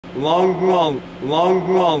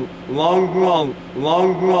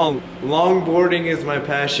Longboarding is my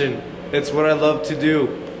passion. It's what I love to do.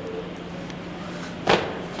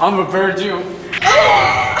 I'm a virgin.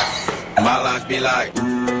 My life be like,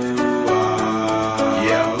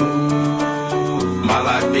 yeah. My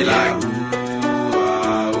life be like,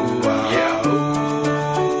 yeah.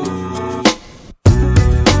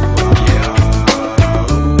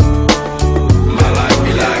 My life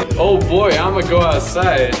be like, Oh boy, I'ma go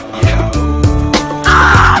outside. yeah.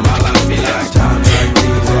 My life be like, times like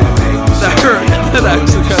these That hurt. That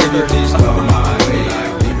actually kind of hurt.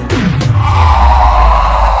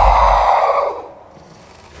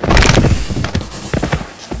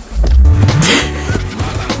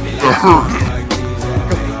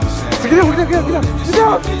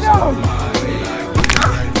 Get out!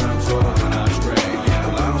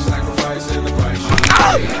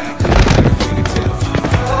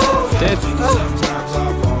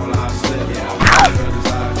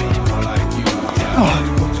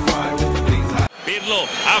 Pirlo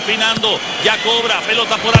afinando, ya cobra,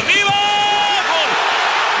 pelota por arriba.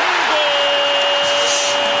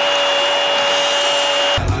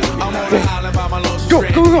 Go!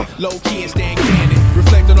 Low key and staying candid.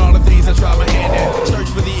 Reflect on all the things I try my hand at. Search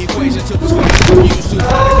for the equation to this place I'm used to. Find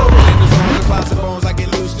a couple in the zone, the clouds of bones I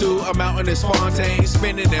get loose to. A mountain is Fontaine,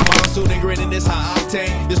 spinning in monsoon and grinning this high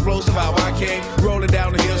octane. Explosive how I came, rolling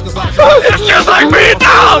down the hills cause I'm It's just like me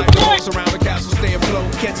now! Around the castle, stay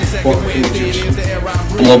afloat, catch a second wind, theater, the air I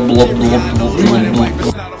breathe.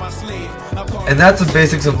 And that's the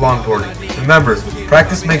basics of longboarding. Remember,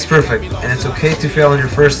 practice makes perfect, and it's okay to fail on your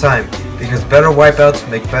first time, because better wipeouts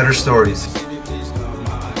make better stories.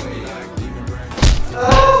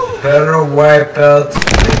 Better wipeouts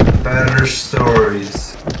make better stories.